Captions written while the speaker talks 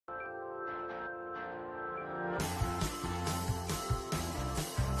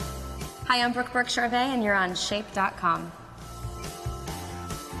Hi, I'm Brooke Burke-Charvet, and you're on Shape.com.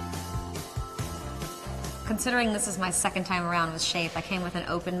 Considering this is my second time around with Shape, I came with an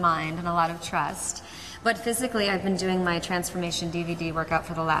open mind and a lot of trust. But physically, I've been doing my transformation DVD workout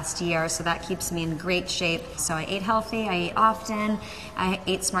for the last year, so that keeps me in great shape. So I ate healthy, I ate often, I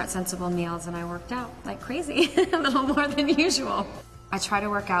ate smart, sensible meals, and I worked out like crazy, a little more than usual. I try to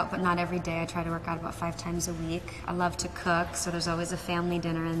work out, but not every day. I try to work out about 5 times a week. I love to cook, so there's always a family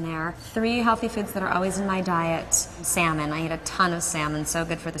dinner in there. 3 healthy foods that are always in my diet. Salmon. I eat a ton of salmon. So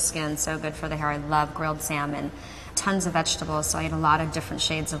good for the skin, so good for the hair. I love grilled salmon. Tons of vegetables, so I eat a lot of different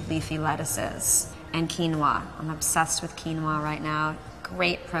shades of leafy lettuces. And quinoa. I'm obsessed with quinoa right now.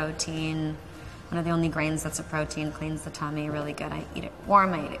 Great protein. One of the only grains that's a protein, cleans the tummy, really good. I eat it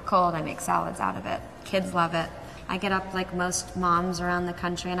warm, I eat it cold, I make salads out of it. Kids love it. I get up like most moms around the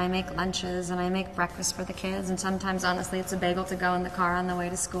country and I make lunches and I make breakfast for the kids, and sometimes honestly it's a bagel to go in the car on the way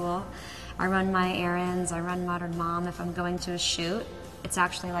to school. I run my errands, I run Modern Mom. If I'm going to a shoot, it's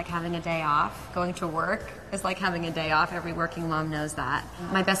actually like having a day off. Going to work is like having a day off. Every working mom knows that.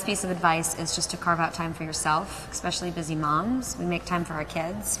 My best piece of advice is just to carve out time for yourself, especially busy moms. We make time for our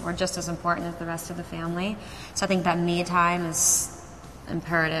kids. We're just as important as the rest of the family. So I think that me time is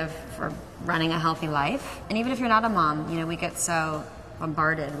imperative for running a healthy life. And even if you're not a mom, you know, we get so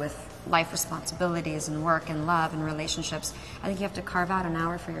bombarded with life responsibilities and work and love and relationships. I think you have to carve out an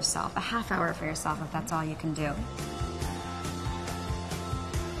hour for yourself, a half hour for yourself, if that's all you can do.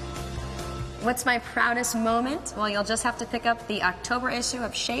 What's my proudest moment? Well, you'll just have to pick up the October issue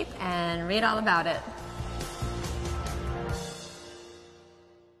of Shape and read all about it.